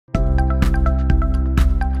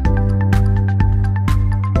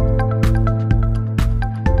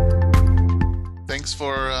thanks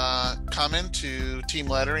for coming to team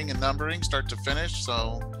lettering and numbering, start to finish.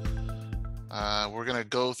 So we're going to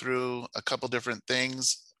go through a couple different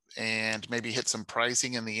things and maybe hit some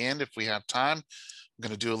pricing in the end if we have time. I'm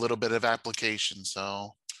going to do a little bit of application.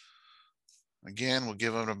 So again, we'll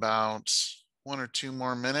give it about 1 or 2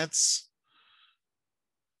 more minutes.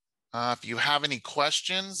 If you have any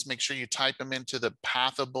questions, make sure you type them into the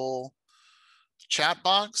Pathable chat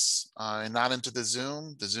box and not into the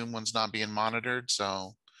Zoom. The Zoom one's not being monitored,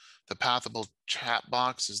 so the Pathable chat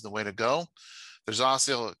box is the way to go. There's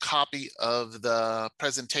also a copy of the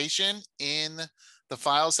presentation in the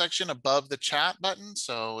file section above the chat button.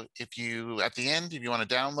 So if you, at the end, if you want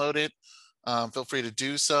to download it, feel free to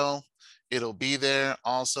do so. It'll be there.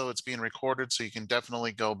 Also, it's being recorded, so you can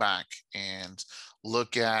definitely go back and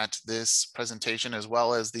look at this presentation as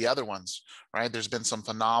well as the other ones, right? There's been some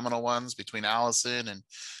phenomenal ones between Allison and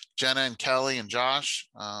Jenna and Kelly and Josh,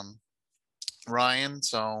 Ryan.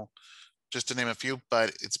 So just to name a few,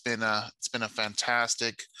 but it's been a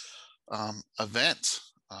fantastic event.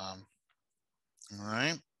 All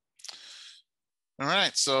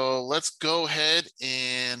right, so let's go ahead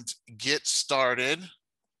and get started.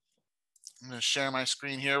 I'm going to share my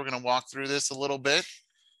screen here. We're going to walk through this a little bit.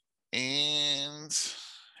 And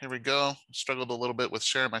here we go. Struggled a little bit with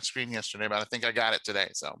sharing my screen yesterday, but I think I got it today.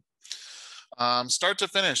 So start to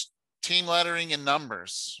finish, team lettering and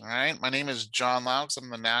numbers. All right. My name is John Laux. I'm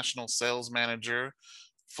the National Sales Manager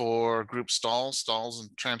for Group Stahls and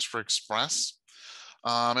Transfer Express.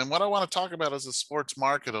 And what I want to talk about is the sports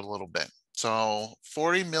market a little bit. So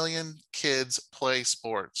 40 million kids play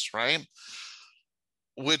sports, right?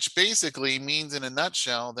 Which basically means in a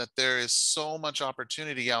nutshell that there is so much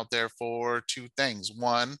opportunity out there for 2 things.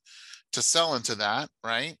 One, to sell into that,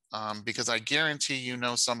 right? Because I guarantee you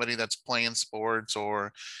know somebody that's playing sports,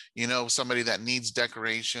 or you know somebody that needs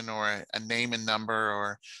decoration or a name and number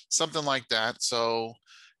or something like that. So,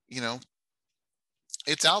 you know,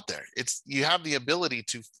 it's out there. You have the ability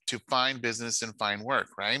to find business and find work,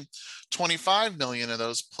 right? 25 million of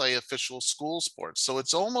those play official school sports. So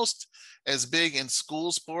it's almost as big in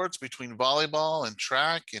school sports between volleyball and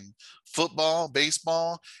track and football,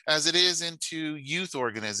 baseball, as it is into youth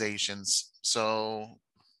organizations. So,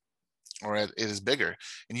 or it is bigger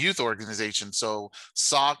in youth organizations. So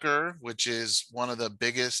soccer, which is one of the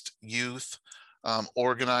biggest youth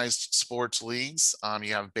organized sports leagues.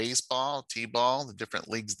 You have baseball, t-ball, the different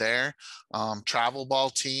leagues there. Travel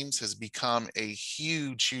ball teams has become a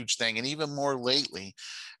huge thing. And even more lately,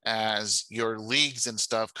 as your leagues and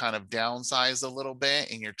stuff kind of downsize a little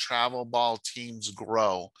bit and your travel ball teams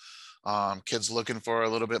grow. Kids looking for a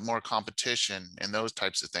little bit more competition and those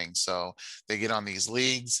types of things. So they get on these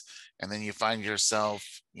leagues, and then you find yourself,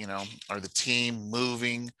 you know, or the team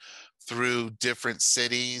moving through different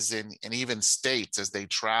cities and even states as they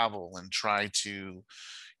travel and try to,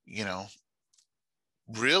 you know,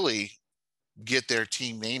 really get their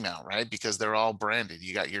team name out, right? Because they're all branded.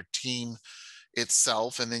 You got your team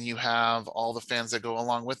itself, and then you have all the fans that go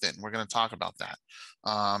along with it. And we're going to talk about that.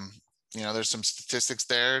 You know, there's some statistics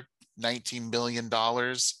there, $19 billion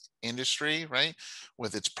industry, right?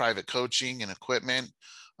 With its private coaching and equipment.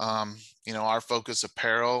 You know, our focus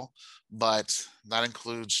apparel, but that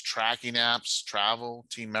includes tracking apps, travel,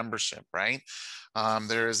 team membership, right?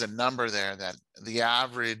 There is a number there that the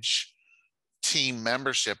average team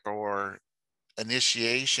membership or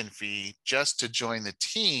initiation fee just to join the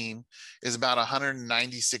team is about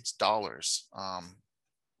 $196.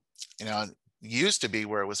 You know, it used to be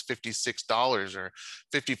where it was $56 or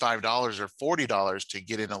 $55 or $40 to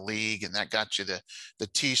get in a league, and that got you the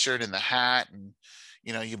t-shirt and the hat, and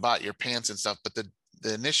you know, you bought your pants and stuff. But the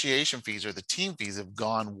initiation fees or the team fees have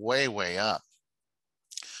gone way up.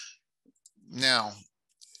 Now,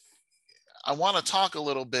 I want to talk a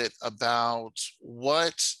little bit about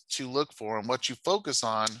what to look for and what you focus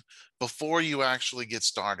on before you actually get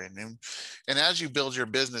started. And as you build your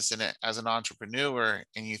business in it as an entrepreneur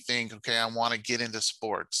and you think, okay, I want to get into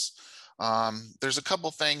sports, there's a couple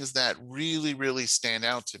things that really stand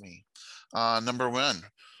out to me. Number one,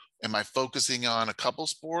 am I focusing on a couple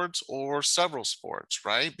sports or several sports,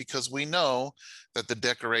 right? Because we know that the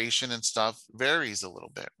decoration and stuff varies a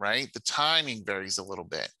little bit, right? The timing varies a little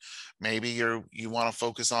bit. Maybe you want to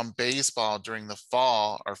focus on baseball during the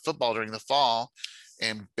fall or football during the fall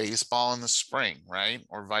and baseball in the spring, right?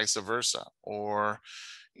 Or vice versa. Or,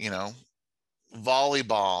 you know,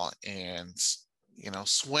 volleyball and, you know,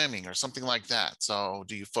 swimming or something like that. So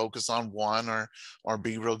do you focus on one or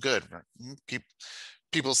be real good?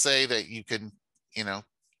 People say that you can, you know,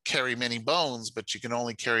 carry many bones, but you can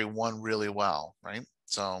only carry one really well, right?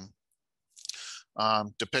 So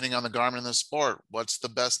Depending on the garment and the sport, what's the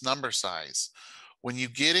best number size? When you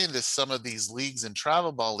get into some of these leagues and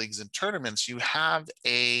travel ball leagues and tournaments, you have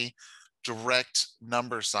a direct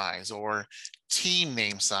number size or team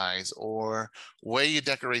name size or way you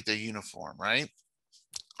decorate the uniform, right?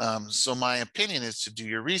 So my opinion is to do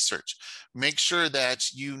your research. Make sure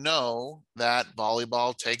that you know that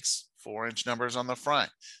volleyball takes 4-inch numbers on the front,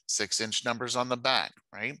 6-inch numbers on the back,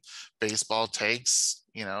 right? Baseball takes,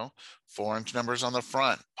 4-inch numbers on the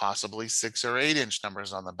front, possibly 6 or 8-inch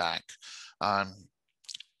numbers on the back.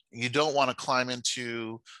 You don't want to climb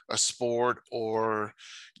into a sport or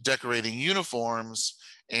decorating uniforms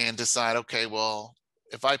and decide, okay, well,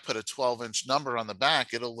 if I put a 12-inch number on the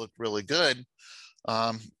back, it'll look really good.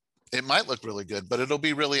 It might look really good, but it'll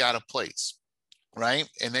be really out of place, right?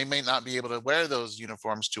 And they may not be able to wear those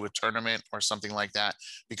uniforms to a tournament or something like that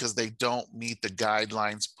because they don't meet the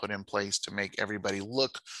guidelines put in place to make everybody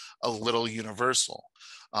look a little universal.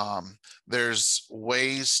 There's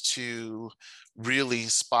ways to really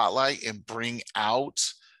spotlight and bring out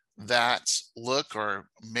that look or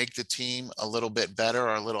make the team a little bit better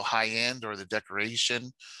or a little high end or the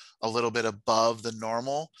decoration a little bit above the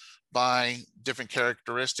normal by different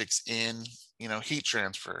characteristics in heat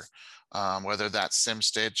transfer, whether that's sim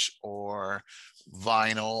stitch or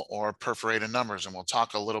vinyl or perforated numbers. And we'll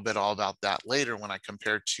talk a little bit all about that later when I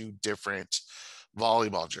compare two different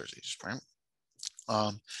volleyball jerseys, right?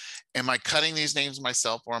 Am I cutting these names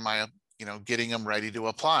myself or am I getting them ready to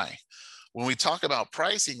apply? When we talk about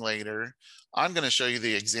pricing later, I'm going to show you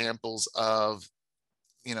the examples of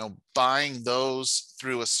buying those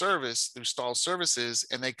through a service, through Stahls services,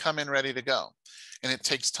 and they come in ready to go. And it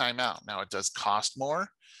takes time out. Now it does cost more,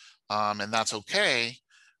 and that's okay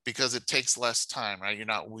because it takes less time, right? You're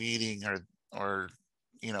not weeding or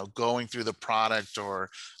going through the product or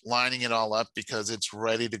lining it all up because it's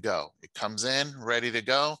ready to go. It comes in ready to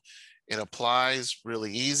go. It applies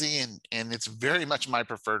really easy and it's very much my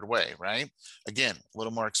preferred way, right? Again, a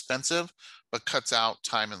little more expensive, but cuts out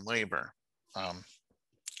time and labor.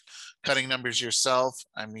 Cutting numbers yourself.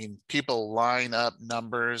 I mean, people line up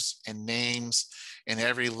numbers and names in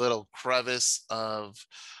every little crevice of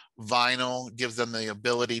vinyl, gives them the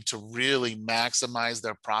ability to really maximize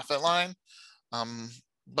their profit line.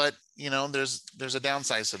 But there's a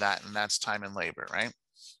downside to that, and that's time and labor, right?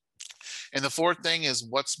 And the fourth thing is,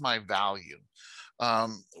 what's my value?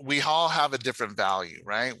 We all have a different value,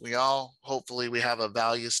 right? Hopefully we have a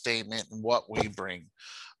value statement in what we bring.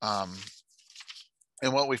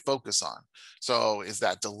 And what we focus on. So is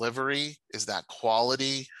that delivery? Is that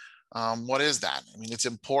quality? What is that? I mean, it's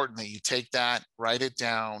important that you take that, write it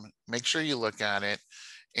down, make sure you look at it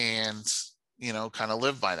and, kind of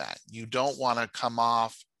live by that. You don't want to come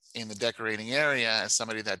off in the decorating area as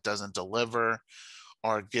somebody that doesn't deliver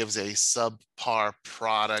or gives a subpar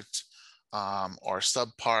product or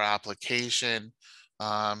subpar application.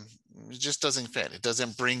 It just doesn't fit. It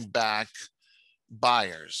doesn't bring back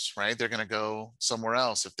buyers, right? They're going to go somewhere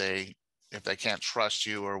else if they can't trust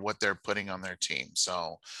you or what they're putting on their team.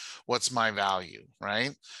 So what's my value,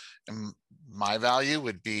 right? And my value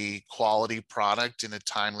would be quality product in a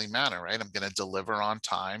timely manner, right? I'm going to deliver on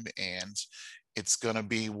time and it's going to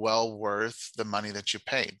be well worth the money that you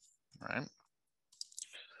paid, right?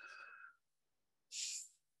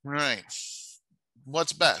 Right.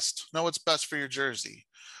 What's best? Know what's best for your jersey.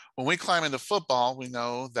 When we climb into football, we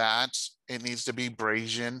know that it needs to be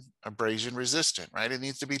abrasion resistant, right? It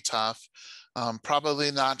needs to be tough,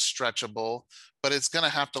 probably not stretchable, but it's going to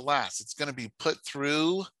have to last. It's going to be put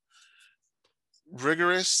through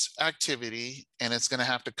rigorous activity and it's going to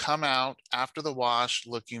have to come out after the wash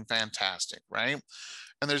looking fantastic, right?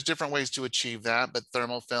 And there's different ways to achieve that, but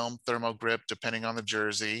thermofilm, thermogrip, depending on the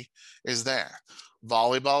jersey, is there.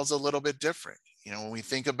 Volleyball is a little bit different. When we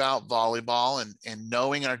think about volleyball and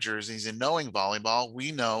knowing our jerseys and knowing volleyball,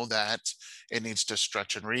 we know that it needs to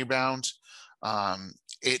stretch and rebound.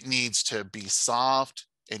 It needs to be soft.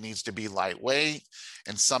 It needs to be lightweight.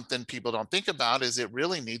 And something people don't think about is it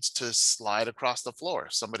really needs to slide across the floor.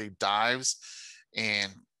 Somebody dives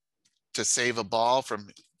and to save a ball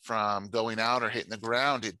from going out or hitting the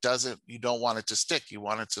ground, you don't want it to stick. You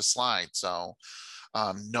want it to slide. So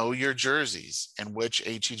know your jerseys and which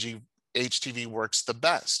HTV works the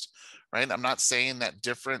best, right? I'm not saying that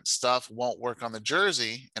different stuff won't work on the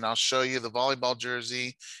jersey, and I'll show you the volleyball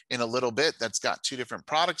jersey in a little bit that's got two different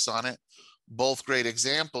products on it, both great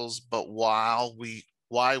examples, but why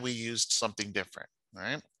we used something different,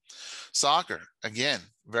 right? Soccer, again,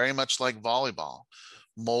 very much like volleyball,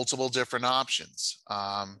 multiple different options.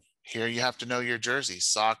 Here you have to know your jersey.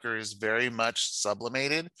 Soccer is very much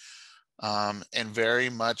sublimated. and very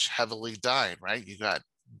much heavily dyed, right? You got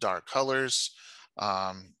dark colors,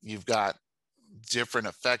 you've got different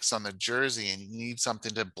effects on the jersey, and you need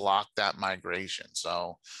something to block that migration.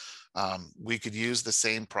 So we could use the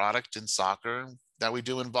same product in soccer that we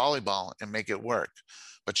do in volleyball and make it work.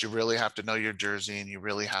 But you really have to know your jersey and you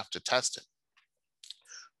really have to test it.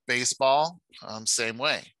 Baseball, same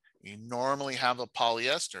way. You normally have a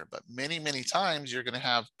polyester, but many times you're going to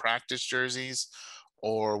have practice jerseys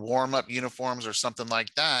or warm-up uniforms or something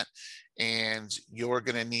like that. And you're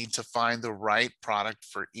going to need to find the right product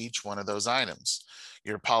for each one of those items.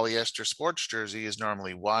 Your polyester sports jersey is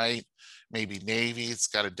normally white, maybe navy. It's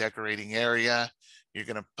got a decorating area. You're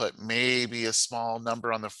going to put maybe a small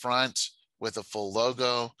number on the front with a full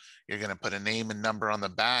logo. You're going to put a name and number on the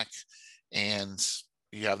back. And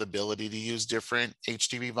you have the ability to use different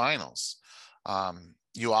HTV vinyls.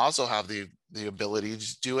 You also have the ability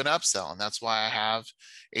to do an upsell. And that's why I have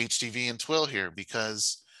HTV and twill here,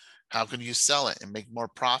 because how can you sell it and make more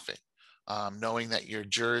profit? Knowing that your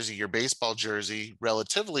jersey, your baseball jersey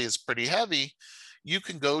relatively is pretty heavy, you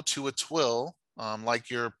can go to a twill like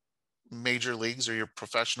your major leagues or your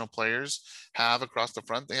professional players have across the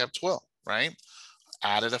front. They have twill, right?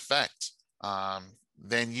 Added effect.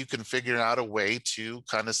 Then you can figure out a way to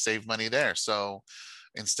kind of save money there. So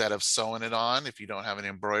instead of sewing it on, if you don't have an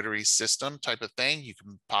embroidery system type of thing, you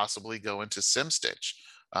can possibly go into sim stitch,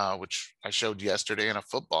 which I showed yesterday in a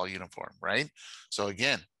football uniform, right? So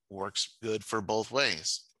again, works good for both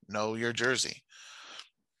ways. Know your jersey.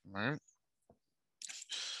 All right.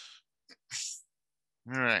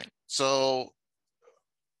 All right. So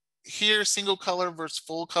here, single color versus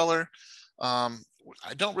full color.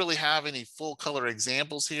 I don't really have any full color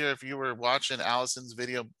examples here. If you were watching Allison's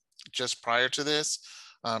video just prior to this,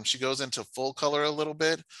 she goes into full color a little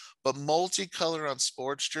bit, but multicolor on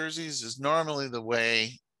sports jerseys is normally the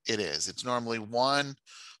way it is. It's normally one,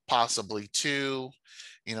 possibly two,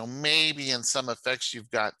 you know, maybe in some effects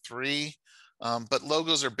you've got three, but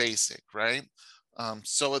logos are basic, right?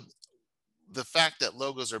 So the fact that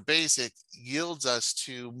logos are basic yields us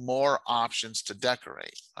to more options to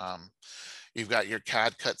decorate. You've got your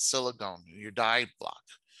CAD cut silicone, your dyed block.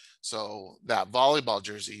 So that volleyball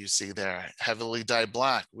jersey you see there, heavily dyed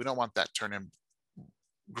black, we don't want that turning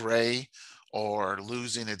gray or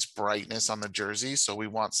losing its brightness on the jersey. So we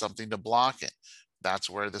want something to block it. That's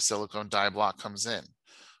where the silicone dye block comes in.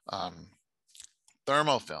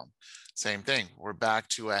 Thermofilm, same thing. We're back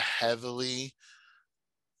to a heavily,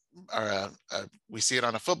 we see it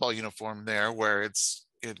on a football uniform there where it's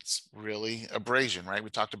really abrasion, right?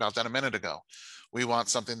 We talked about that a minute ago. We want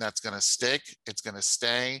something that's going to stick, it's going to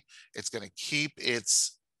stay, it's going to keep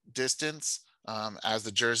its distance as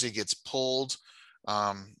the jersey gets pulled.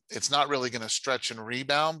 It's not really going to stretch and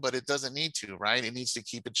rebound, but it doesn't need to, right? It needs to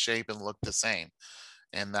keep its shape and look the same.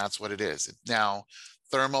 And that's what it is. Now,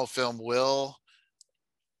 thermofilm will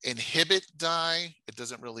inhibit dye. It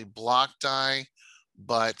doesn't really block dye,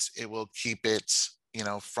 but it will keep it, you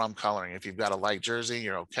know, from coloring. If you've got a light jersey,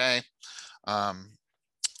 you're okay.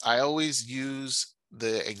 I always use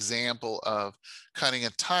the example of cutting a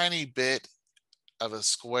tiny bit of a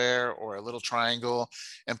square or a little triangle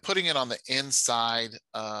and putting it on the inside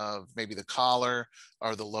of maybe the collar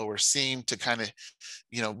or the lower seam to kind of,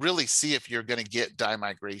 you know, really see if you're going to get dye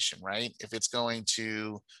migration, right? If it's going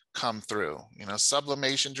to come through, you know,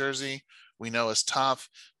 sublimation jersey, we know is tough,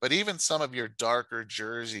 but even some of your darker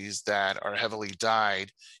jerseys that are heavily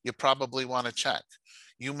dyed, you probably want to check.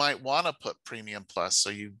 You might want to put premium plus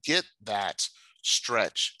so you get that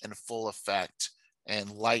stretch and full effect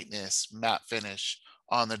and lightness, matte finish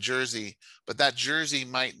on the jersey, but that jersey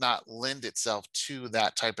might not lend itself to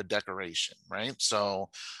that type of decoration, right? So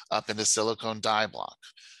up into silicone dye block.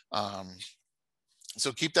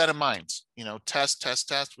 So keep that in mind, you know, test.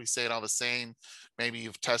 We say it all the same. Maybe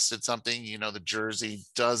you've tested something, you know, the jersey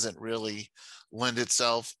doesn't really lend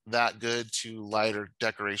itself that good to lighter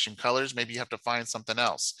decoration colors. Maybe you have to find something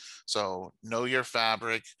else. So know your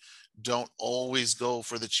fabric. Don't always go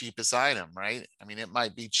for the cheapest item, right? I mean, it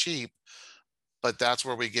might be cheap, but that's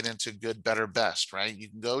where we get into good, better, best, right? You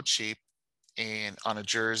can go cheap and on a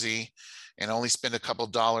jersey and only spend a couple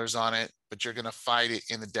dollars on it, but you're going to fight it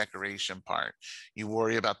in the decoration part. You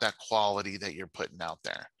worry about that quality that you're putting out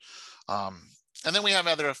there. And then we have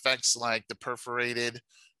other effects like the perforated,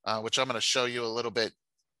 which I'm going to show you a little bit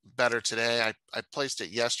better today. I placed it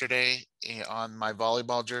yesterday on my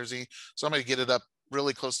volleyball jersey. So I'm going to get it up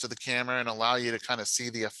really close to the camera and allow you to kind of see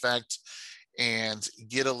the effect and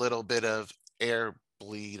get a little bit of air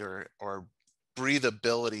bleed or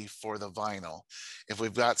breathability for the vinyl. If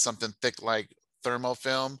we've got something thick like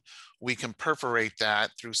thermofilm, we can perforate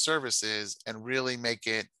that through services and really make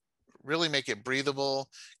it breathable,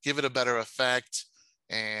 give it a better effect,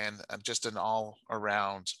 and just an all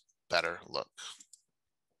around better look.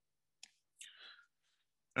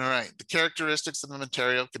 All right, the characteristics of the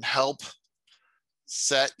material can help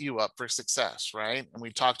set you up for success, right? And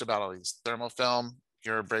we talked about all these: thermofilm,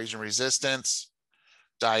 your abrasion resistance,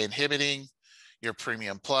 dye inhibiting, your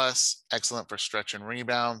premium plus, excellent for stretch and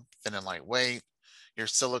rebound, thin and lightweight, your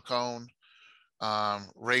silicone,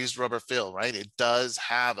 raised rubber fill, right? It does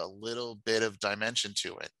have a little bit of dimension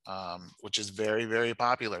to it, which is very, very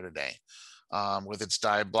popular today with its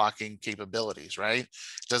dye blocking capabilities, right?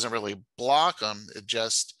 It doesn't really block them. It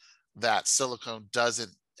just, that silicone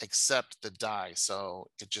doesn't accept the dye. So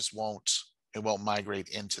it just won't migrate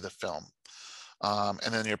into the film.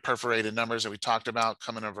 And then your perforated numbers that we talked about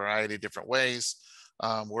come in a variety of different ways.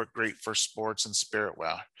 Work great for sports and spirit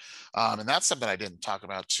wear. And that's something I didn't talk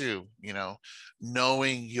about too. You know,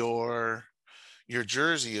 knowing your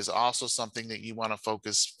jersey is also something that you want to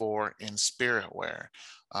focus for in spirit wear.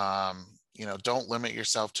 You know, don't limit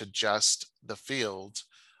yourself to just the field.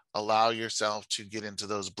 Allow yourself to get into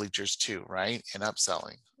those bleachers too, right? And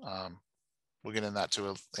upselling. We'll get into that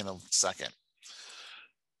too in a second.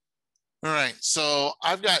 All right, so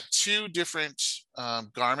I've got two different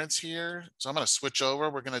garments here. So I'm going to switch over.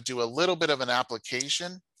 We're going to do a little bit of an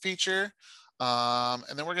application feature, and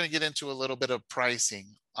then we're going to get into a little bit of pricing.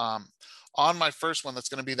 On my first one, that's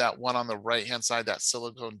going to be that one on the right-hand side, that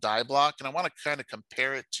silicone dye block. And I want to kind of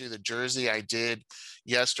compare it to the jersey I did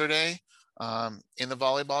yesterday in the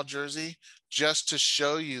volleyball jersey, just to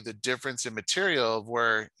show you the difference in material of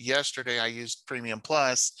where yesterday I used Premium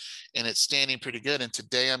Plus and it's standing pretty good. And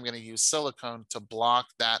today I'm going to use silicone to block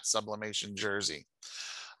that sublimation jersey.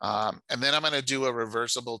 And then I'm going to do a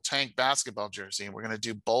reversible tank basketball jersey. And we're going to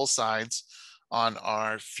do both sides on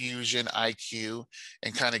our Fusion IQ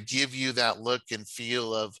and kind of give you that look and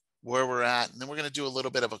feel of where we're at. And then we're going to do a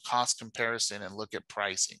little bit of a cost comparison and look at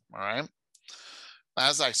pricing. All right.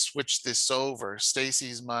 As I switch this over,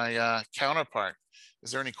 Stacy's my counterpart.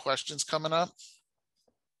 Is there any questions coming up?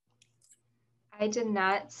 I did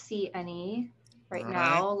not see any right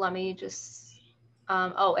now. Let me just,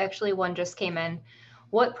 oh, actually one just came in.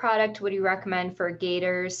 What product would you recommend for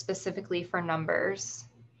gaiters, specifically for numbers?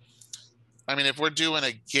 I mean, if we're doing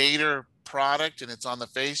a gaiter product and it's on the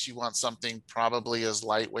face, you want something probably as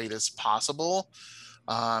lightweight as possible.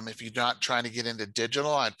 If you're not trying to get into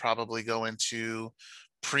digital, I'd probably go into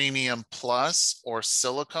Premium Plus or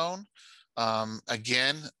silicone.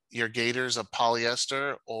 Again, your gaiters a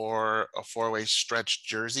polyester or a four-way stretch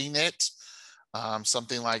jersey knit,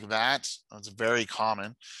 something like that. It's very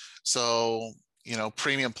common. So, you know,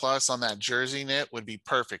 Premium Plus on that jersey knit would be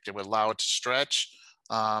perfect. It would allow it to stretch.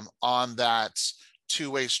 On that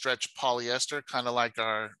two-way stretch polyester, kind of like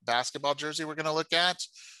our basketball jersey we're going to look at,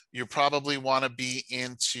 you probably want to be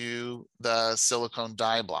into the silicone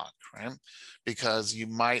dye block, right? Because you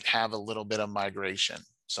might have a little bit of migration.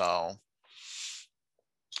 So,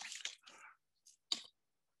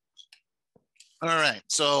 all right,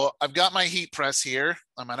 so I've got my heat press here.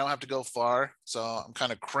 I don't have to go far. So I'm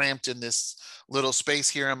kind of cramped in this little space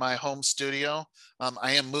here in my home studio.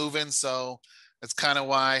 I am moving, so that's kind of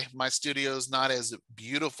why my studio is not as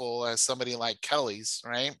beautiful as somebody like Kelly's,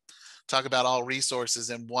 right? Talk about all resources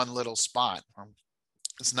in one little spot.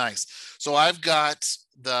 It's nice. So I've got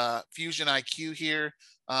the Fusion IQ here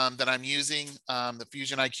that I'm using. The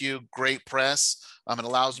Fusion IQ, great press. It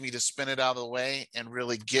allows me to spin it out of the way and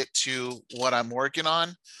really get to what I'm working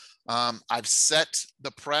on. I've set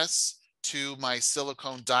the press to my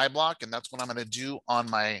silicone dye block, and that's what I'm going to do on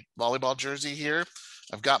my volleyball jersey here.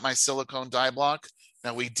 I've got my silicone dye block.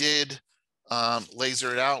 Now we did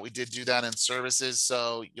laser it out. We did do that in services.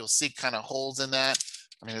 So you'll see kind of holes in that.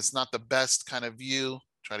 I mean, it's not the best kind of view.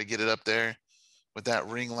 Try to get it up there with that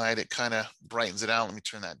ring light. It kind of brightens it out. Let me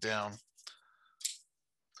turn that down.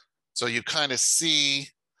 So you kind of see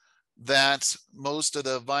that most of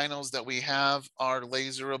the vinyls that we have are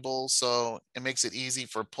laserable. So it makes it easy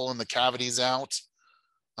for pulling the cavities out.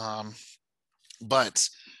 But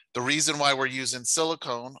the reason why we're using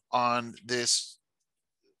silicone on this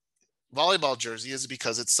volleyball jersey is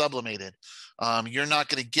because it's sublimated. You're not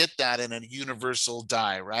going to get that in a universal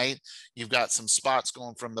dye, right? You've got some spots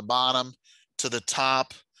going from the bottom to the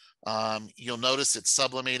top. You'll notice it's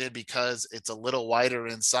sublimated because it's a little whiter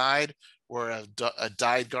inside, where a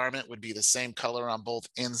dyed garment would be the same color on both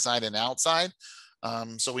inside and outside.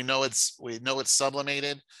 So we know it's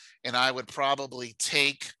sublimated, and I would probably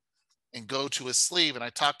take and go to a sleeve. And I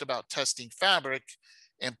talked about testing fabric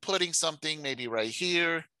and putting something maybe right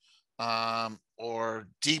here, or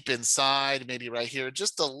deep inside, maybe right here,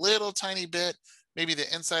 just a little tiny bit, maybe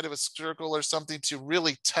the inside of a circle or something, to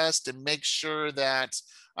really test and make sure that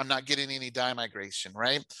I'm not getting any dye migration,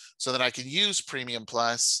 right? So that I can use Premium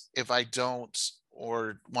Plus if I don't,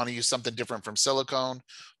 or want to use something different from silicone,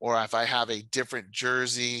 or if I have a different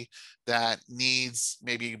jersey that needs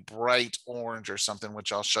maybe bright orange or something,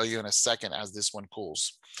 which I'll show you in a second as this one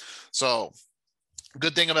cools. So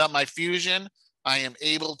good thing about my Fusion, I am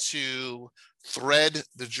able to thread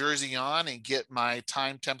the jersey on and get my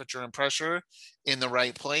time, temperature, and pressure in the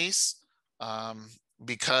right place,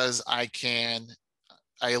 because I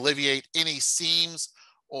alleviate any seams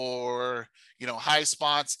or high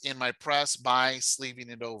spots in my press by sleeving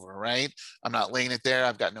it over, right? I'm not laying it there.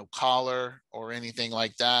 I've got no collar or anything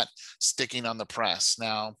like that sticking on the press.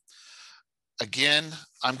 Now, again,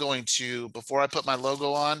 I'm going to, before I put my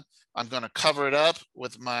logo on, I'm going to cover it up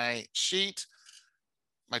with my sheet,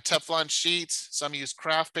 my Teflon sheet. Some use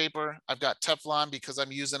craft paper. I've got Teflon because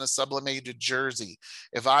I'm using a sublimated jersey.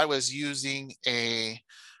 If I was using a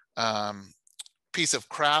piece of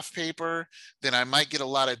craft paper, then I might get a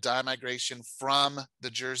lot of dye migration from the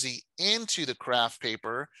jersey into the craft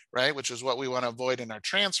paper, right? Which is what we want to avoid in our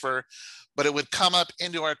transfer. But it would come up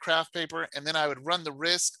into our craft paper, and then I would run the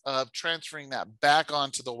risk of transferring that back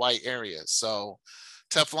onto the white area. So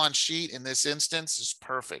Teflon sheet in this instance is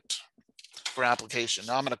perfect for application.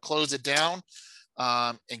 Now I'm going to close it down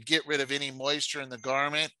and get rid of any moisture in the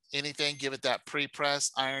garment, anything, give it that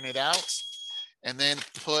pre-press, iron it out, and then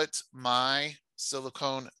put my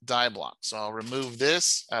silicone dye block. So I'll remove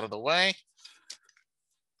this out of the way.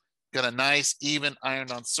 Got a nice even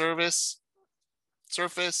ironed on surface.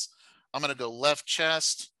 I'm going to go left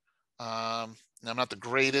chest. I'm not the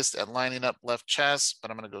greatest at lining up left chest, but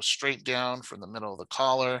I'm going to go straight down from the middle of the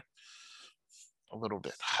collar, a little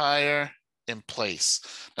bit higher, in place.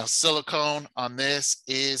 Now, silicone on this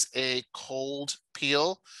is a cold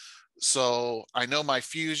peel. So I know my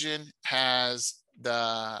Fusion has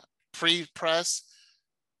the pre-press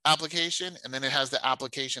application, and then it has the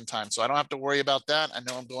application time. So I don't have to worry about that. I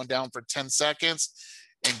know I'm going down for 10 seconds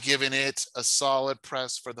and giving it a solid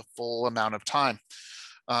press for the full amount of time.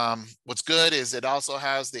 What's good is it also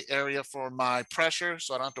has the area for my pressure,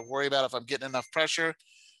 so I don't have to worry about if I'm getting enough pressure.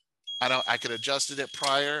 I could adjust it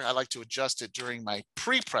prior. I like to adjust it during my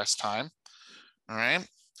pre-press time. All right,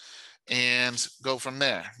 and go from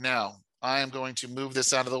there. Now, I am going to move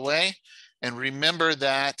this out of the way, and remember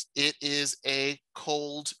that it is a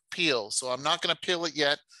cold peel. So I'm not going to peel it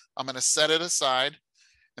yet. I'm going to set it aside,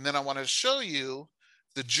 and then I want to show you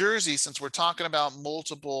the jersey, since we're talking about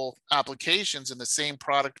multiple applications and the same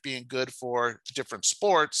product being good for different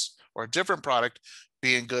sports, or a different product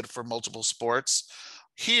being good for multiple sports.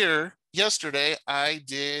 Here, yesterday, I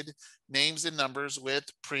did names and numbers with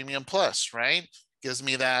Premium Plus, right? Gives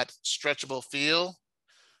me that stretchable feel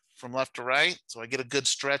from left to right. So I get a good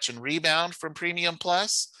stretch and rebound from Premium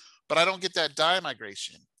Plus, but I don't get that dye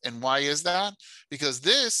migration. And why is that? Because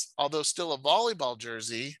this, although still a volleyball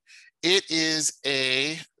jersey, it is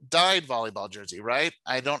a dyed volleyball jersey, right?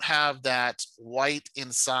 I don't have that white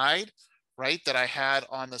inside, right, that I had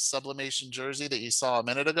on the sublimation jersey that you saw a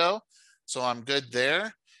minute ago. So I'm good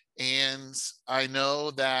there. And I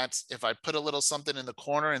know that if I put a little something in the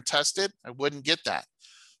corner and test it, I wouldn't get that.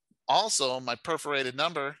 Also, my perforated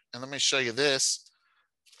number, and let me show you this,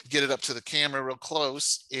 get it up to the camera real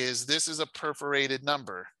close, this is a perforated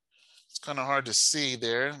number. It's kind of hard to see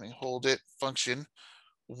there. Let me hold it, function,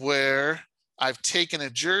 where I've taken a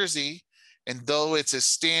jersey, and though it's a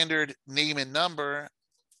standard name and number,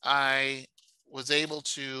 I was able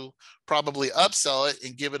to probably upsell it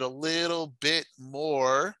and give it a little bit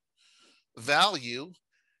more value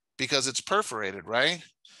because it's perforated, right?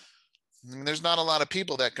 I mean, there's not a lot of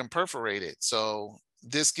people that can perforate it. So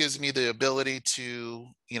this gives me the ability to,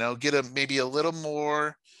 get maybe a little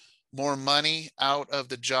more money out of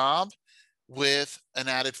the job with an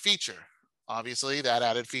added feature. Obviously, that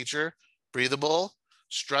added feature, breathable,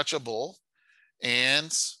 stretchable,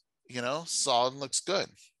 and, solid and looks good.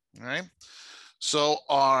 All right. So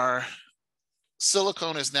our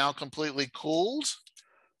silicone is now completely cooled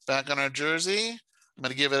back on our jersey. I'm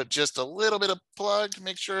going to give it just a little bit of plug to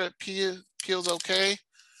make sure it peels okay.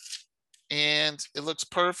 And it looks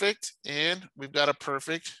perfect. And we've got a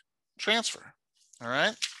perfect transfer. All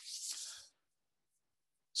right.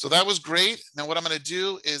 So that was great. Now what I'm going to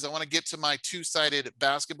do is I want to get to my two-sided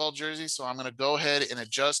basketball jersey. So I'm going to go ahead and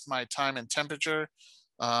adjust my time and temperature.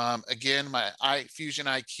 Again, my Fusion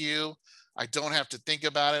IQ, I don't have to think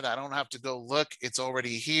about it. I don't have to go look. It's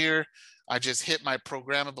already here. I just hit my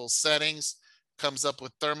programmable settings, comes up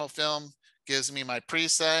with thermofilm, gives me my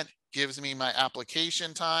preset, gives me my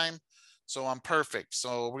application time. So I'm perfect.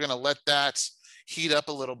 So we're gonna let that heat up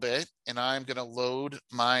a little bit, and I'm gonna load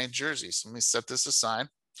my jersey. So let me set this aside.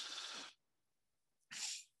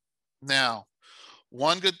 Now,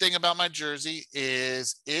 one good thing about my jersey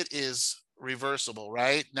is it is reversible,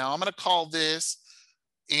 right? Now I'm gonna call this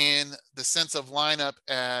in the sense of lineup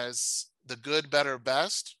as the good, better,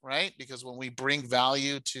 best, right? Because when we bring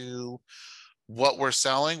value to what we're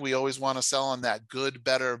selling, we always want to sell on that good,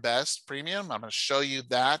 better, best premium. I'm going to show you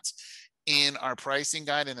that in our pricing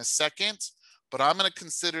guide in a second, but I'm going to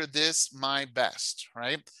consider this my best,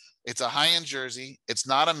 right? It's a high-end jersey. It's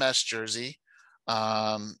not a mesh jersey.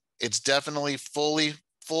 It's definitely full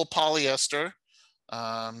polyester.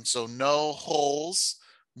 So no holes,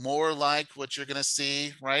 more like what you're going to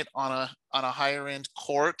see right on a higher end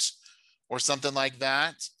court or something like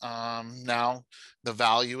that. Now the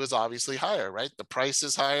value is obviously higher, right? The price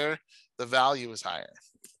is higher, the value is higher,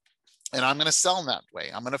 and I'm going to sell them that way.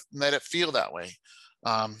 I'm going to let it feel that way.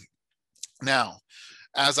 Now,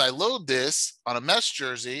 as I load this on a mesh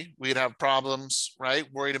jersey, we'd have problems, right?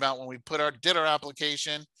 Worried about when we did our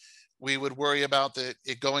application, we would worry about it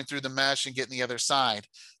going through the mesh and getting the other side.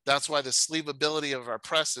 That's why the sleevability of our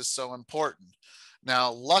press is so important.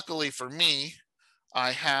 Now, luckily for me,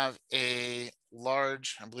 I have a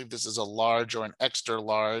large, I believe this is a large or an extra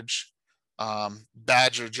large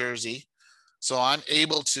Badger jersey. So I'm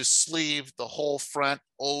able to sleeve the whole front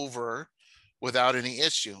over without any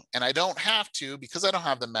issue. And I don't have to, because I don't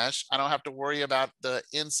have the mesh, I don't have to worry about the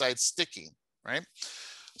inside sticking, right?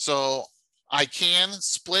 So I can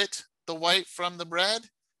split the white from the red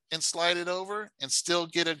and slide it over and still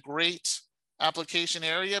get a great application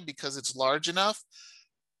area because it's large enough.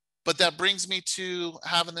 But that brings me to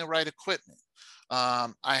having the right equipment.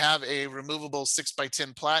 I have a removable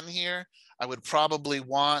 6x10 platen here. I would probably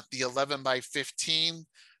want the 11x15.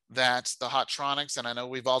 That's the Hotronics, and I know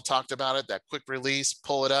we've all talked about it, that quick release,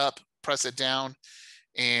 pull it up, press it down,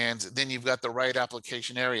 and then you've got the right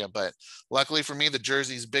application area. But luckily for me, the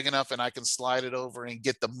jersey is big enough and I can slide it over and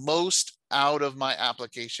get the most out of my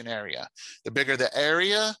application area. The bigger the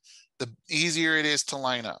area, the easier it is to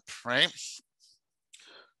line up, right?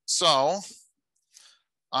 So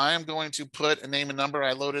I'm going to put a name and number.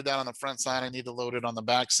 I loaded that on the front side. I need to load it on the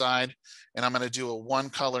back side, and I'm going to do a one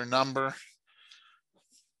color number.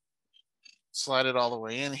 Slide it all the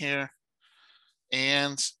way in here.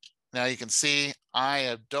 And now you can see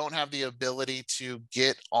I don't have the ability to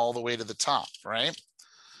get all the way to the top, right?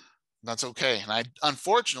 That's okay. And I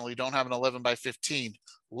unfortunately don't have an 11x15.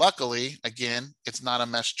 Luckily, again, it's not a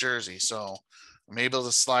mesh jersey. So I'm able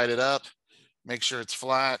to slide it up, make sure it's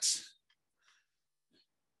flat,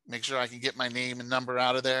 make sure I can get my name and number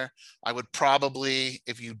out of there. I would probably,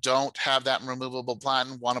 if you don't have that removable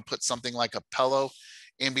platen, want to put something like a pillow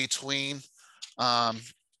in between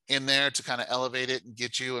in there to kind of elevate it and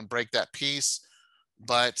get you and break that piece.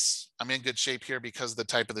 But I'm in good shape here because of the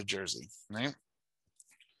type of the jersey, right?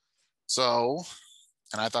 So,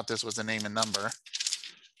 and I thought this was the name and number.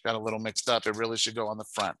 Got a little mixed up. It really should go on the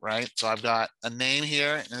front, right? So I've got a name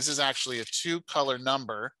here, and this is actually a 2-color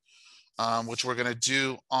number, which we're going to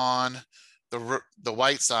do on the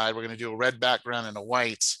white side. We're going to do a red background and a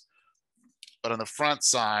white, but on the front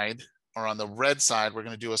side or on the red side, we're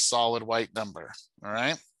going to do a solid white number. All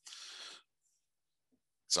right.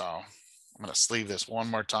 So I'm going to sleeve this one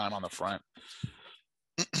more time on the front.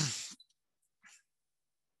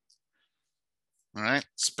 All right,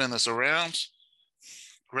 spin this around,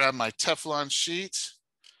 grab my Teflon sheet,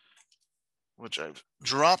 which I've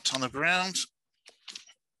dropped on the ground.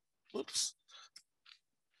 Whoops,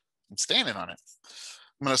 I'm standing on it.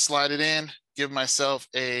 I'm going to slide it in, give myself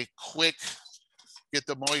a quick, get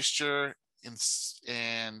the moisture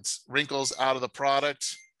and wrinkles out of the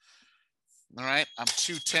product. All right, I'm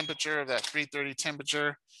to temperature of that 330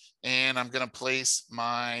 temperature, and I'm going to place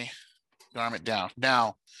my garment down.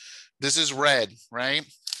 Now, this is red, right?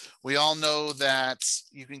 We all know that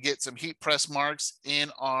you can get some heat press marks in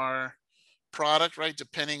our product, right?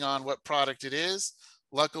 Depending on what product it is.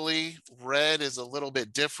 Luckily, red is a little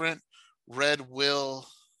bit different. Red will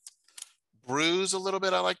bruise a little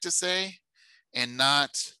bit, I like to say, and not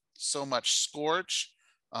so much scorch.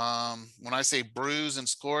 When I say bruise and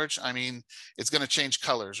scorch, I mean, it's going to change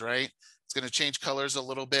colors, right? It's going to change colors a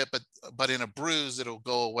little bit, but in a bruise, it'll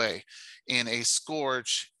go away. In a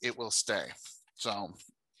scorch, it will stay. So, all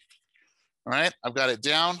right, I've got it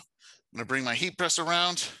down. I'm going to bring my heat press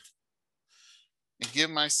around and give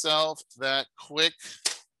myself that quick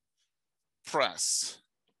press.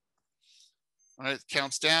 All right, it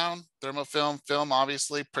counts down. Thermofilm, film,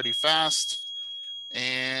 obviously, pretty fast.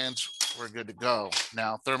 And we're good to go.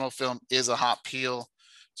 Now, thermofilm is a hot peel,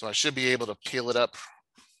 so I should be able to peel it up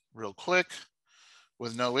real quick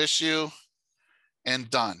with no issue, and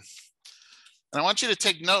done. And I want you to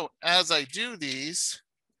take note as I do these,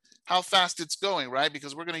 how fast it's going, right?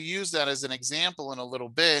 Because we're going to use that as an example in a little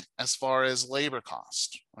bit as far as labor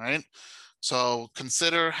cost, right? So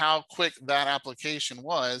consider how quick that application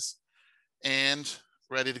was and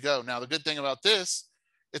ready to go. Now, the good thing about this,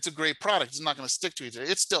 it's a great product. It's not going to stick to each other.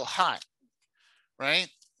 It's still hot, right?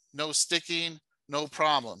 No sticking, no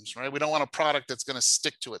problems, right? We don't want a product that's going to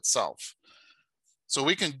stick to itself. So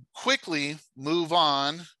we can quickly move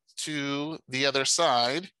on to the other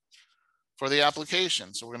side for the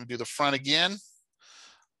application. So we're going to do the front again.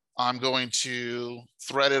 I'm going to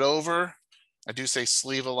thread it over. I do say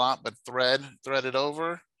sleeve a lot, but thread it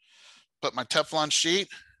over. Put my Teflon sheet,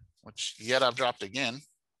 which yet I've dropped again,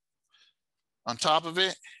 on top of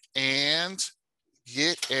it, and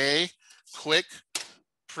get a quick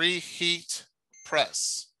preheat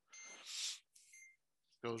press.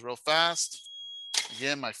 Goes real fast.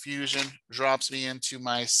 Again, my fusion drops me into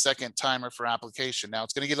my second timer for application. Now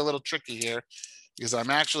it's going to get a little tricky here because I'm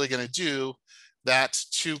actually going to do that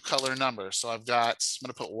 2-color number. So I'm going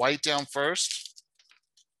to put white down first.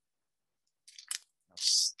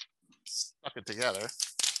 Stuck it together.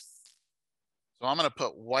 So I'm going to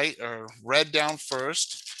put white or red down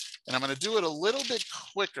first, and I'm going to do it a little bit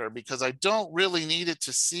quicker because I don't really need it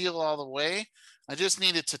to seal all the way. I just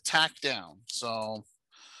need it to tack down. So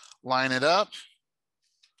line it up.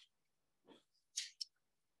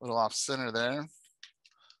 A little off center there.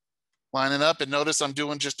 Line it up, and notice I'm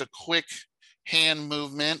doing just a quick hand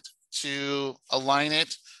movement to align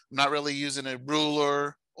it. I'm not really using a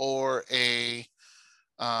ruler or a,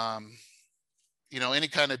 any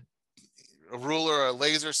kind of a ruler or a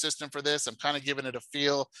laser system for this. I'm kind of giving it a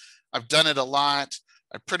feel. I've done it a lot.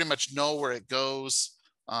 I pretty much know where it goes.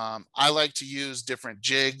 I like to use different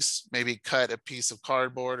jigs, maybe cut a piece of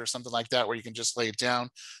cardboard or something like that where you can just lay it down.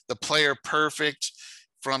 The Player Perfect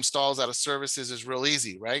from Stahls Out of Services is real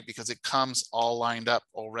easy, right? Because it comes all lined up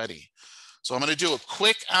already. So I'm going to do a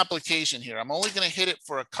quick application here. I'm only going to hit it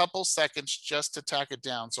for a couple seconds just to tack it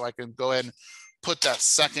down so I can go ahead and put that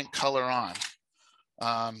second color on.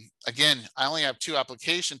 Again, I only have 2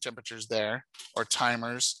 application temperatures there, or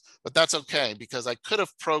timers, but that's okay because I could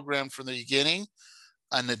have programmed from the beginning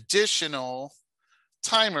an additional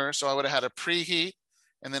timer. So I would have had a preheat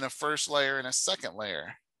and then a first layer and a second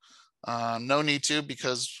layer. No need to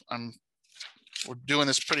because we're doing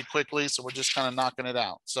this pretty quickly. So we're just kind of knocking it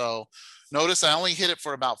out. So notice I only hit it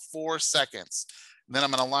for about 4 seconds. And then I'm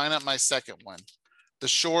going to line up my second one. The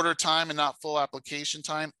shorter time and not full application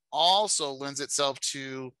time also lends itself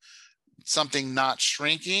to something not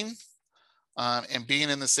shrinking and being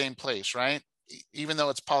in the same place, right? Even though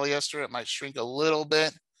it's polyester, it might shrink a little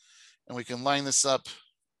bit, and we can line this up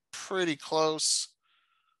pretty close.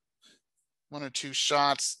 1 or 2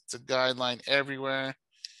 shots. It's a guideline everywhere,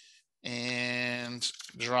 and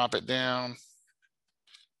drop it down.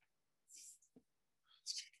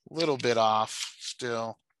 A little bit off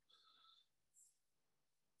still.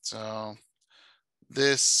 So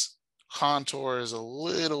this contour is a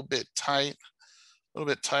little bit tight, a little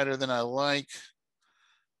bit tighter than I like,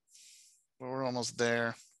 but we're almost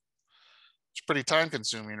there. It's pretty time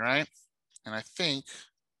consuming, right? And I think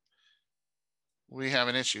we have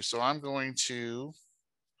an issue. So I'm going to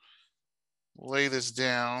lay this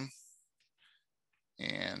down,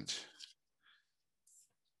 and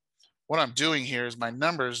what I'm doing here is my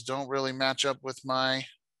numbers don't really match up with my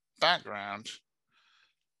background.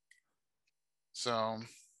 So a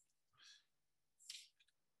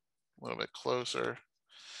little bit closer.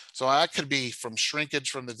 So that could be from shrinkage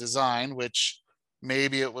from the design, which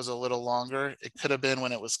maybe it was a little longer. It could have been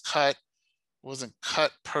when it was cut. It wasn't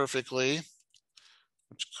cut perfectly,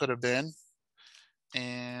 which could have been.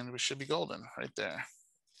 And we should be golden right there.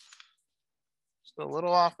 So a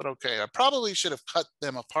little off, but okay. I probably should have cut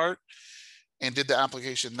them apart and did the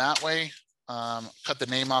application that way. Cut the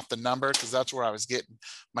name off the number because that's where I was getting.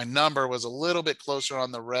 My number was a little bit closer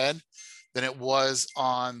on the red than it was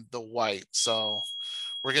on the white. So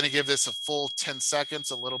we're going to give this a full 10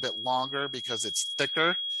 seconds, a little bit longer because it's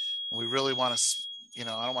thicker. We really want to,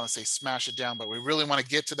 I don't want to say smash it down, but we really want to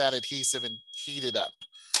get to that adhesive and heat it up.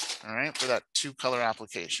 All right, for that 2-color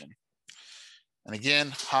application. And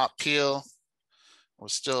again, hot peel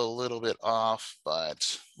was still a little bit off,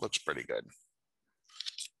 but looks pretty good.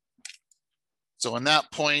 So in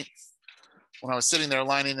that point, when I was sitting there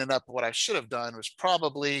lining it up, what I should have done was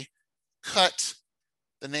probably cut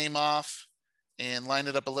the name off and line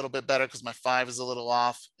it up a little bit better because my 5 is a little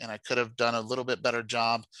off, and I could have done a little bit better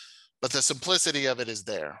job but the simplicity of it is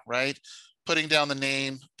there, right? Putting down the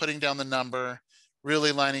name, putting down the number,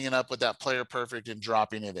 really lining it up with that player perfect and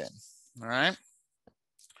dropping it in. All right.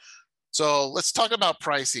 So let's talk about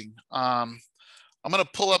pricing. I'm going to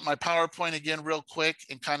pull up my PowerPoint again real quick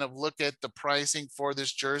and kind of look at the pricing for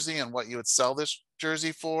this jersey and what you would sell this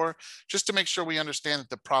jersey for, just to make sure we understand that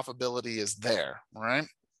the profitability is there. All right.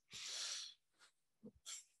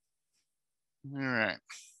 All right.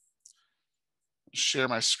 Share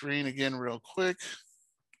my screen again real quick.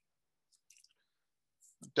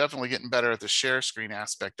 Definitely getting better at the share screen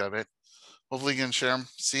aspect of it. Hopefully you can share them,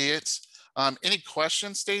 see it. Any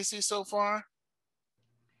questions, Stacy, so far?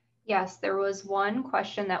 Yes, there was one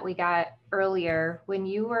question that we got earlier when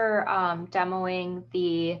you were demoing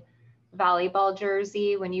the volleyball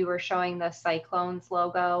jersey, when you were showing the Cyclones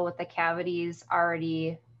logo with the cavities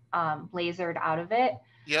already lasered out of it.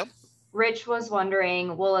 Yep. Rich was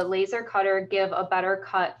wondering, will a laser cutter give a better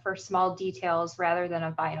cut for small details rather than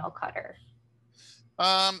a vinyl cutter?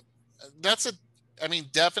 I mean,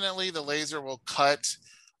 definitely the laser will cut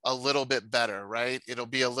a little bit better, right? It'll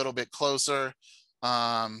be a little bit closer.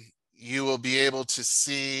 You will be able to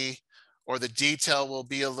see, or the detail will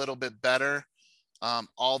be a little bit better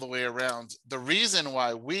all the way around. The reason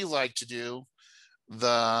why we like to do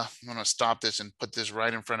I'm going to stop this and put this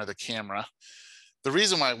right in front of the camera. The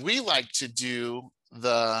reason why we like to do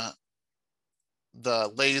the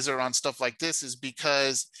laser on stuff like this is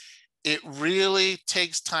because it really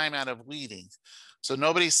takes time out of weeding. So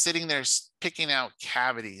nobody's sitting there picking out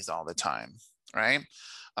cavities all the time, right?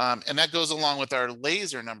 And that goes along with our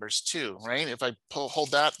laser numbers too, right? If I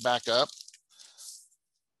hold that back up,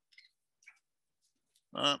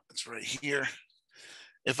 it's right here.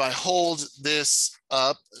 If I hold this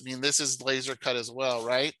up, I mean, this is laser cut as well,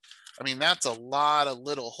 right? I mean, that's a lot of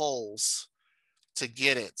little holes to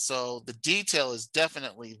get it. So the detail is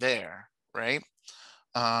definitely there, right?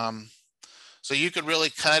 So you could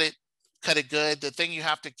really cut it good. The thing you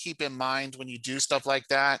have to keep in mind when you do stuff like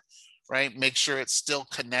that, right? Make sure it's still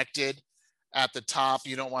connected at the top.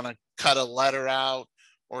 You don't want to cut a letter out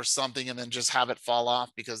or something and then just have it fall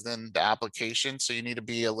off, because then the application. So you need to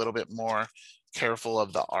be a little bit more careful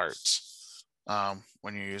of the art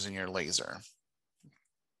when you're using your laser.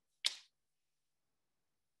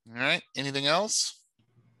 All right, anything else?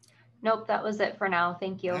 Nope, that was it for now.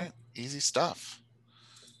 Thank you. All right, easy stuff.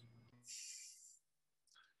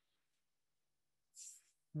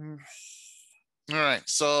 All right,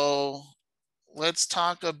 so let's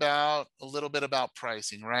talk about a little bit about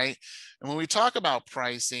pricing, right? And when we talk about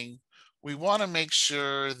pricing, we want to make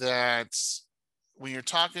sure that when you're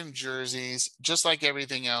talking jerseys, just like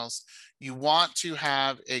everything else, you want to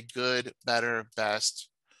have a good, better, best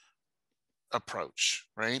approach,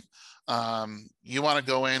 right? You want to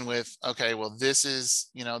go in with, okay, well, this is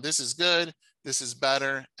good, this is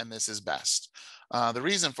better, and this is best. The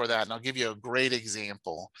reason for that, and I'll give you a great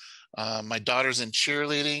example. My daughter's in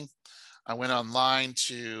cheerleading. I went online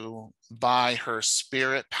to buy her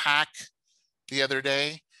spirit pack the other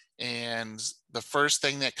day, and the first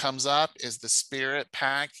thing that comes up is the spirit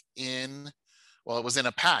pack well, it was in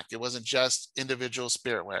a pack. It wasn't just individual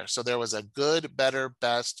spirit wear. So there was a good, better,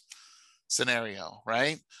 best scenario,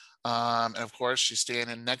 right? And of course, she's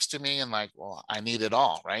standing next to me and like, well, I need it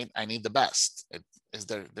all, right? I need the best.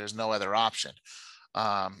 There's no other option.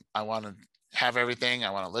 I want to have everything.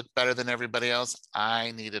 I want to look better than everybody else.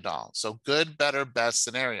 I need it all. So good, better, best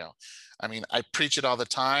scenario. I mean, I preach it all the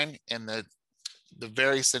time, and the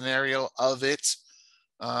very scenario of it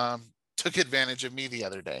took advantage of me the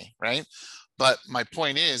other day, right? But my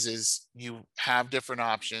point is you have different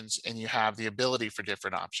options and you have the ability for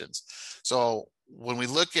different options. So when we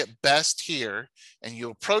look at best here and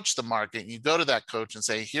you approach the market, you go to that coach and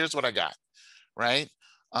say, here's what I got, right?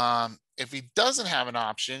 If he doesn't have an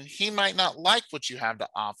option, he might not like what you have to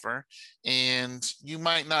offer, and you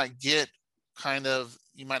might not get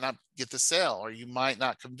the sale, or you might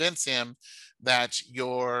not convince him that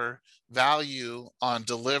your value on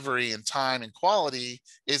delivery and time and quality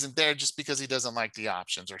isn't there just because he doesn't like the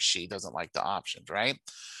options, or she doesn't like the options, right?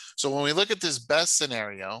 So when we look at this best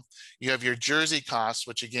scenario, you have your jersey costs,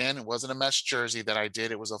 which again, it wasn't a mesh jersey that I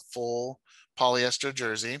did. It was a full polyester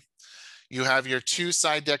jersey. You have your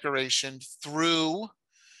 2-side decoration through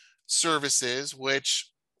services,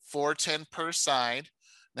 which $410 per side.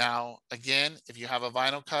 Now, again, if you have a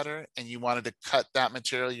vinyl cutter and you wanted to cut that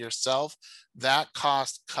material yourself, that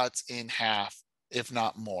cost cuts in half, if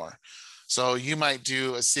not more. So you might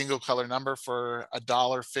do a single color number for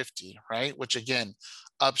 $1.50, right? Which again,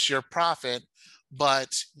 ups your profit,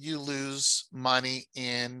 but you lose money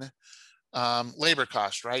in labor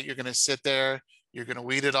cost, right? You're going to sit there, You're going to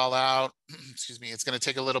weed it all out. Excuse me. It's going to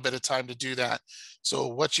take a little bit of time to do that. So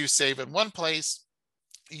what you save in one place,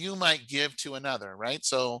 you might give to another, right?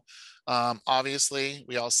 So obviously,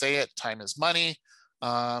 we all say it, time is money.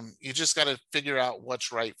 You just got to figure out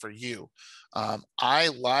what's right for you. I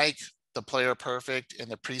like the player perfect and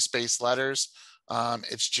the pre-spaced letters.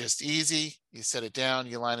 It's just easy. You set it down,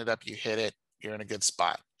 you line it up, you hit it, you're in a good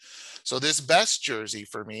spot. So this best jersey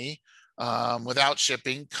for me, without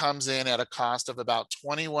shipping, comes in at a cost of about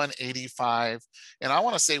 $21.85. And I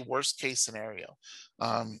want to say worst case scenario,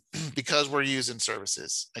 because we're using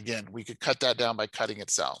services. Again, we could cut that down by cutting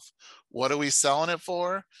itself. What are we selling it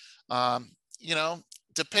for? You know,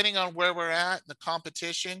 depending on where we're at, the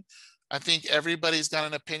competition, I think everybody's got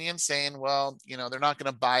an opinion saying, well, you know, they're not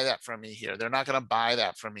going to buy that from me here. They're not going to buy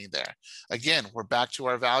that from me there. Again, we're back to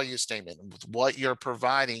our value statement with what you're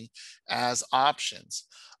providing as options.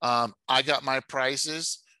 I got my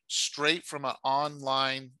prices straight from an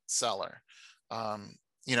online seller.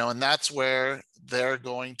 You know, and that's where they're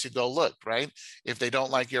going to go look, right? If they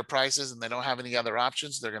don't like your prices and they don't have any other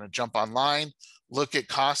options, they're going to jump online, look at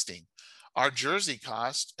costing. Our jersey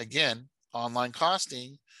cost, again, online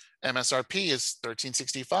costing, MSRP is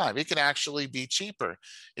 $13.65. It can actually be cheaper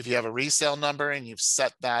if you have a resale number and you've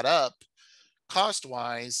set that up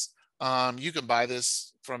cost-wise. You can buy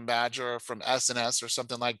this from Badger or from S&S or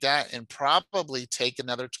something like that and probably take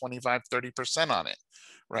another 25, 30% on it,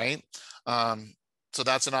 right? So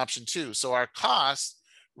that's an option too. So our cost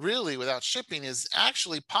really without shipping is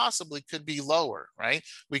actually possibly could be lower, right?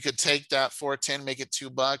 We could take that $4.10, make it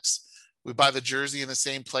 $2. We buy the jersey in the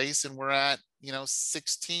same place and we're at, you know,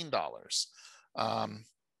 $16,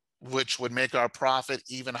 which would make our profit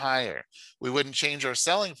even higher. We wouldn't change our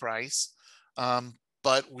selling price,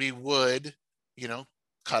 but we would, you know,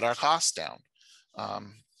 cut our costs down.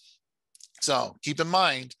 So keep in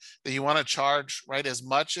mind that you want to charge, right, as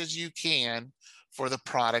much as you can for the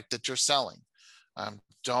product that you're selling.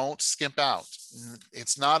 Don't skimp out.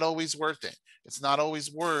 It's not always worth it. It's not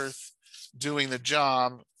always worth doing the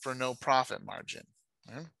job for no profit margin.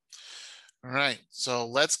 All right, so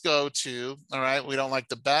let's go to, all right, we don't like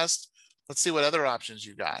the best. Let's see what other options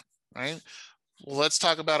you got, right? Well, let's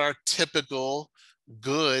talk about our typical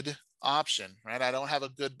good option, right? I don't have a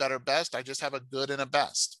good, better, best. I just have a good and a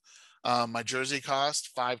best. My jersey cost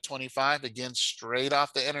 $5.25, again, straight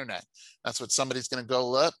off the internet. That's what somebody's going to go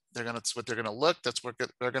look. That's what they're going to look. That's what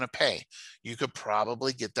they're going to pay. You could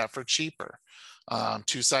probably get that for cheaper.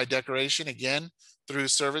 Two-side decoration, again, through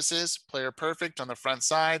services, player perfect on the front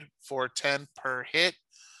side, $4.10 per hit.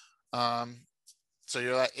 So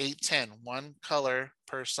you're at $8.10, one color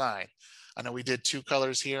per side. I know we did two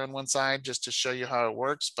colors here on one side just to show you how it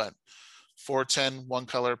works, but $4.10, one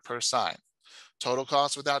color per side. Total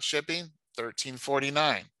cost without shipping,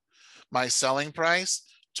 $13.49. My selling price,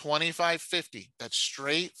 $25.50. That's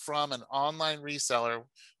straight from an online reseller,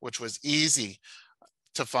 which was easy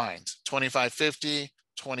to find. $25.50,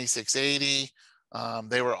 $26.80.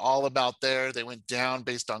 They were all about there. They went down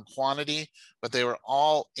based on quantity, but they were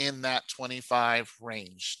all in that 25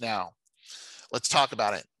 range. Now, let's talk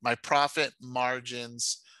about it. My profit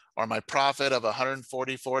margins, or my profit of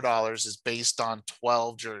 $144 is based on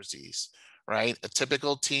 12 jerseys, right? A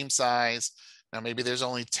typical team size. Now, maybe there's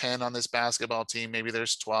only 10 on this basketball team. Maybe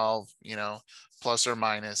there's 12, you know, plus or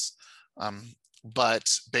minus.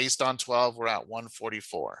 But based on 12, we're at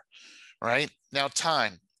 144, right? Now,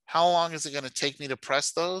 time. How long is it going to take me to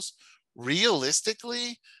press those?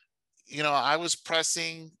 Realistically, you know, I was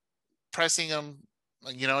pressing them,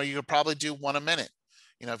 you know, you could probably do one a minute.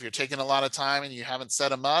 You know, if you're taking a lot of time and you haven't set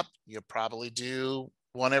them up, you probably do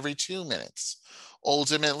one every 2 minutes.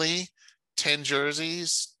 Ultimately, 10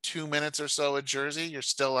 jerseys, 2 minutes or so a jersey, you're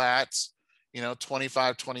still at, you know,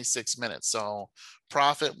 25, 26 minutes. So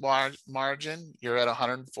profit margin, you're at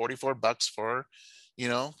 $144 for, you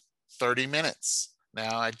know, 30 minutes.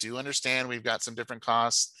 Now, I do understand we've got some different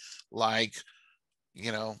costs like,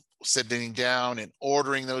 you know, sitting down and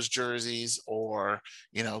ordering those jerseys, or,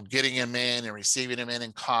 you know, getting them in and receiving them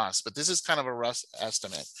in cost. But this is kind of a rough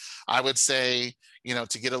estimate. I would say, you know,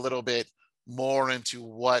 to get a little bit more into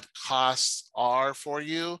what costs are for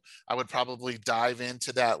you, I would probably dive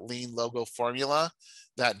into that lean logo formula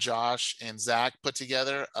that Josh and Zach put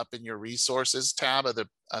together up in your resources tab of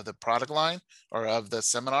the product line or of the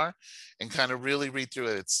seminar, and kind of really read through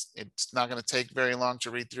it. It's not going to take very long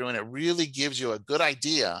to read through, and it really gives you a good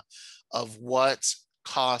idea of what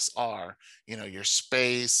costs are, you know, your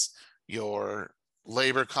space, your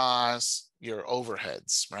labor costs, your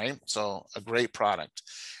overheads, right? So a great product.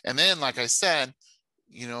 And then, like I said,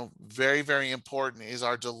 you know, very, very important is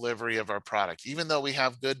our delivery of our product. Even though we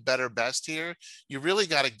have good, better, best here, you really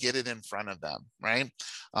got to get it in front of them, right?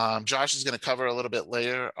 Josh is going to cover a little bit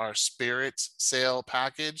later our spirit sale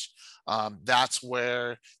package. That's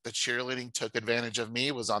where the cheerleading took advantage of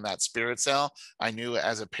me, was on that spirit sale. I knew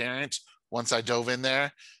as a parent, once I dove in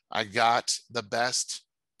there, I got the best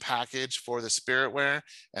package for the spirit wear.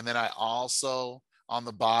 And then I also, on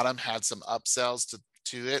the bottom, had some upsells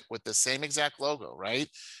to it with the same exact logo, right?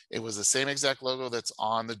 It was the same exact logo that's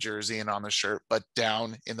on the jersey and on the shirt, but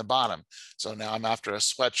down in the bottom. So now I'm after a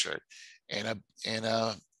sweatshirt and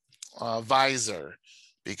a visor,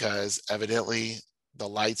 because evidently the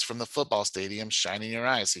lights from the football stadium shine in your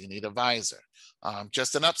eyes, so you need a visor.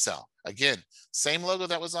 Just an upsell. Again, same logo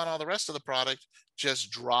that was on all the rest of the product,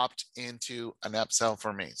 just dropped into an upsell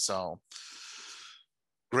for me. So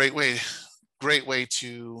great way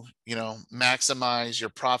to, you know, maximize your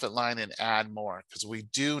profit line and add more, because we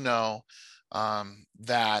do know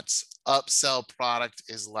that upsell product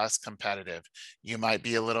is less competitive. You might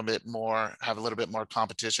be a little bit more, have a little bit more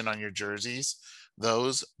competition on your jerseys,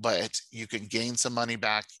 but you can gain some money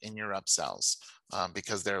back in your upsells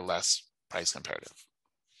because they're less price comparative.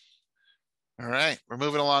 All right, we're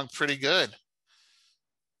moving along pretty good.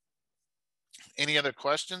 Any other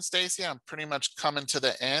questions, Stacy? I'm pretty much coming to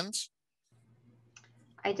the end.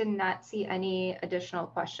 I did not see any additional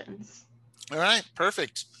questions. All right,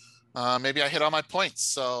 perfect. Maybe I hit all my points.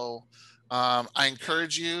 So I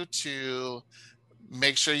encourage you to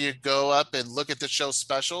make sure you go up and look at the show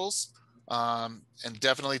specials and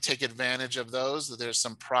definitely take advantage of those. There's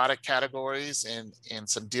some product categories and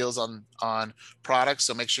some deals on products.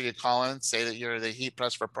 So make sure you call in, say that you're the Heat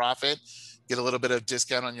Press for Profit, get a little bit of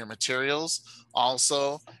discount on your materials.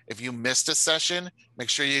 Also, if you missed a session, make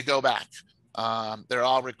sure you go back. They're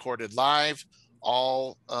all recorded live.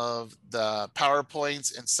 All of the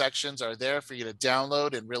PowerPoints and sections are there for you to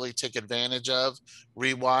download and really take advantage of,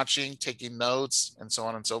 rewatching, taking notes, and so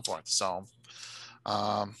on and so forth. So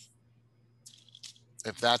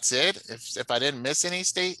if that's it, if I didn't miss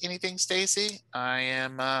anything, Stacy, I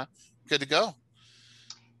am good to go.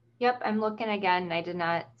 Yep, I'm looking again. I did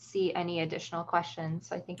not see any additional questions.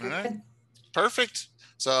 So I think you're good. Perfect.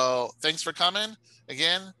 So thanks for coming.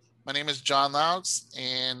 Again, my name is John Laux,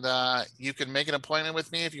 and you can make an appointment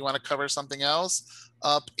with me if you want to cover something else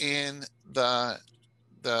up in the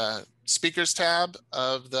speakers tab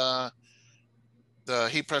of the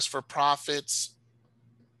Heat Press for Profits.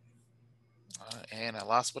 And I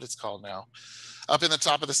lost what it's called now. Up in the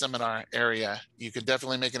top of the seminar area, you can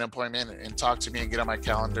definitely make an appointment and talk to me and get on my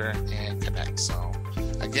calendar and connect. So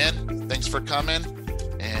again, thanks for coming,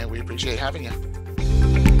 and we appreciate having you.